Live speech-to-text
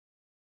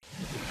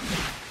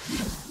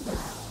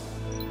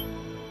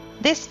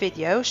This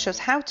video shows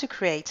how to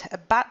create a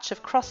batch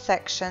of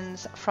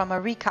cross-sections from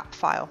a ReCap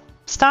file.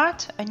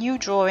 Start a new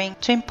drawing.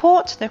 To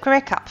import the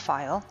ReCap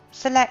file,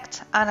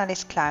 select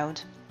Analist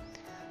CLOUD.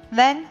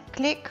 Then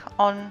click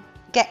on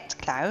Get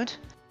Cloud.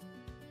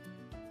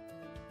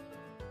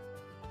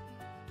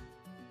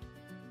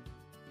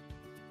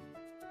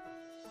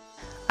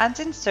 And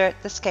insert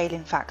the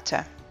scaling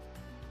factor.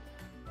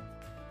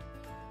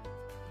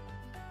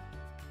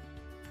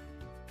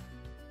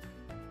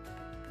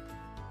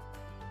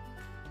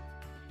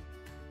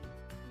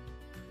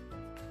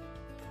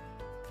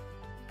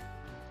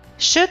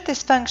 Should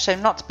this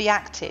function not be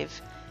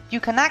active, you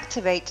can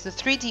activate the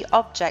 3D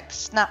Object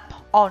Snap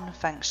On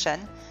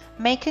function,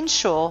 making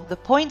sure the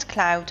Point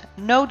Cloud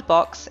node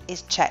box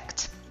is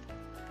checked.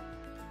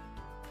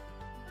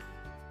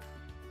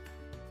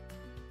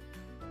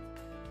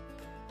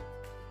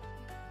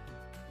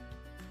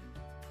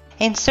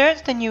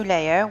 Insert the new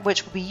layer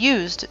which will be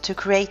used to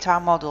create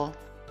our model.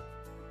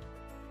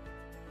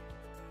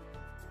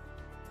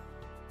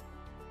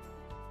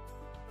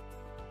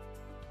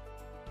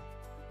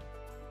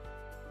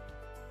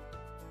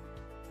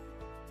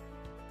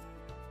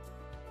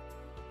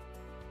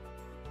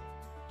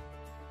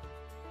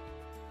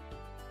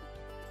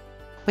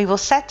 We will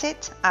set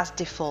it as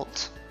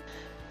default.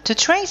 To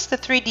trace the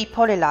 3D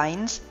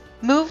polylines,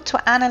 move to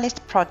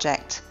Analist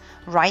Project.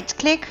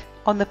 Right-click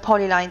on the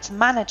Polylines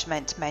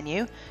Management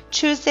menu,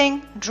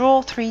 choosing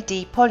Draw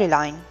 3D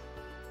Polyline.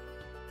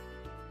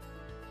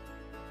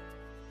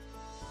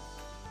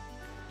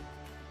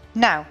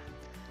 Now,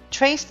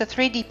 trace the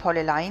 3D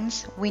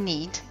polylines we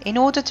need in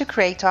order to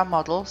create our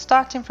model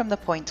starting from the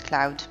point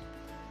cloud.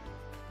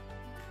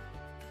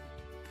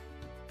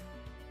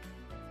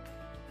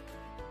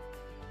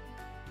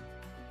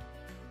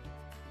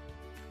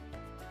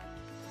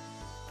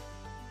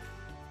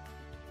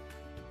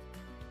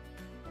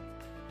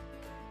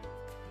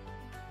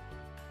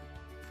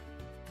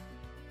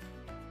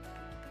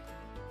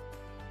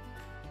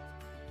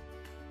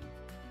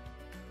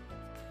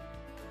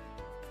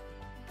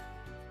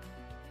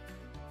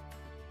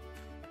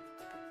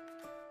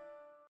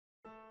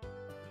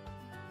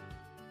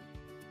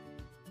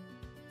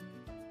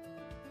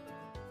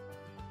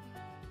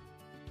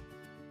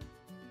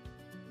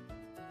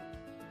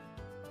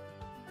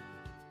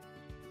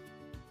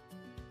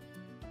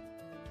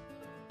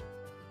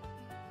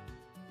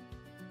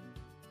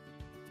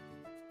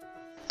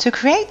 To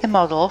create the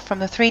model from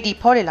the 3D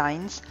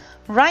polylines,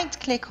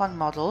 right-click on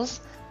Models,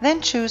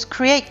 then choose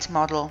Create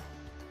Model.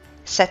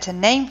 Set a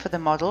name for the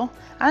model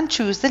and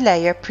choose the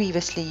layer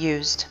previously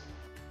used.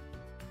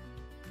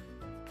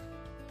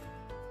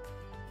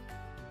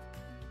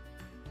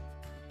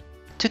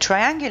 To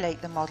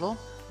triangulate the model,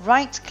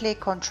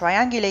 right-click on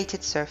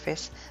Triangulated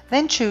Surface,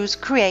 then choose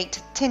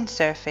Create Thin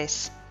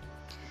Surface.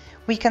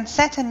 We can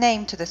set a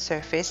name to the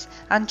surface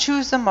and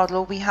choose the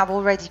model we have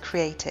already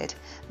created.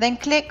 Then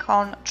click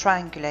on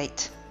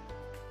Triangulate.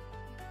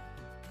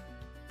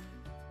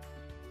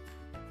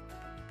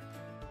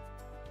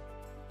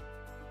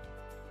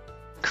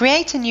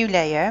 Create a new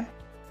layer.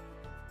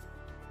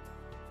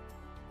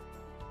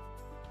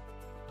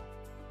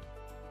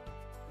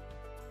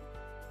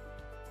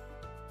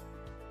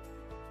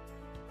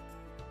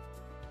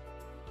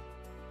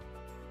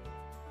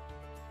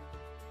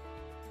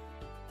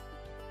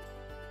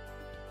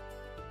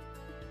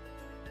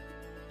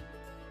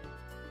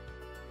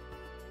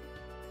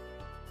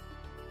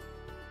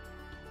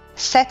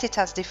 Set it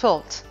as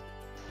default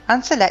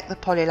and select the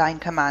Polyline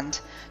command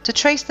to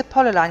trace the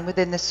polyline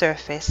within the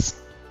surface.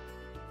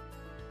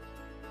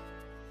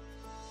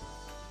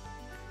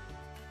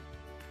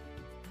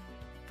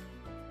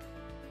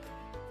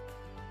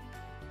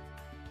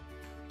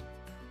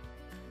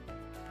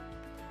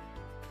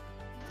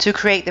 To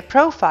create the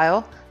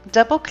profile,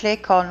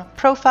 double-click on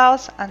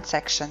Profiles and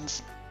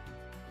Sections.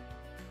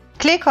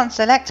 Click on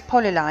Select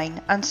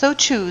Polyline and so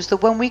choose the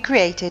one we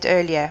created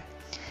earlier.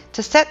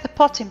 To set the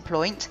potting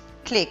point,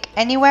 click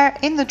anywhere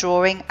in the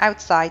drawing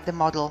outside the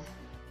model.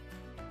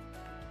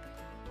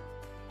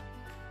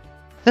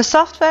 The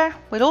software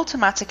will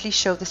automatically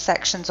show the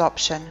Sections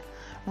option.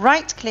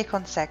 Right-click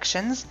on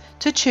Sections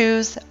to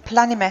choose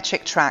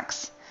Planimetric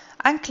Tracks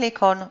and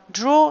click on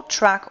Draw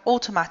Track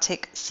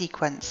Automatic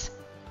Sequence.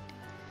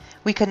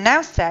 We can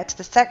now set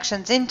the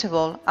sections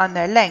interval and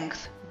their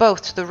length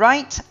both to the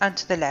right and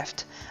to the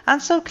left,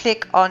 and so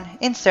click on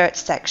Insert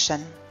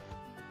Section.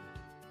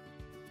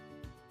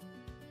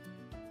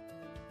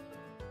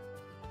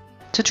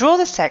 To draw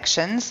the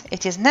sections,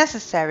 it is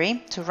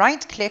necessary to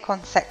right-click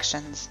on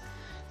Sections,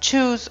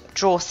 choose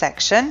Draw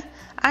Section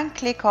and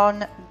click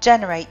on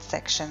Generate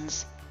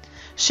Sections.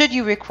 Should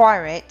you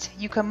require it,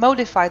 you can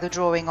modify the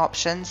drawing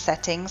options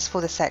settings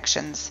for the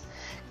sections.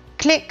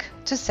 Click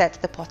to set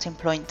the potting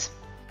point.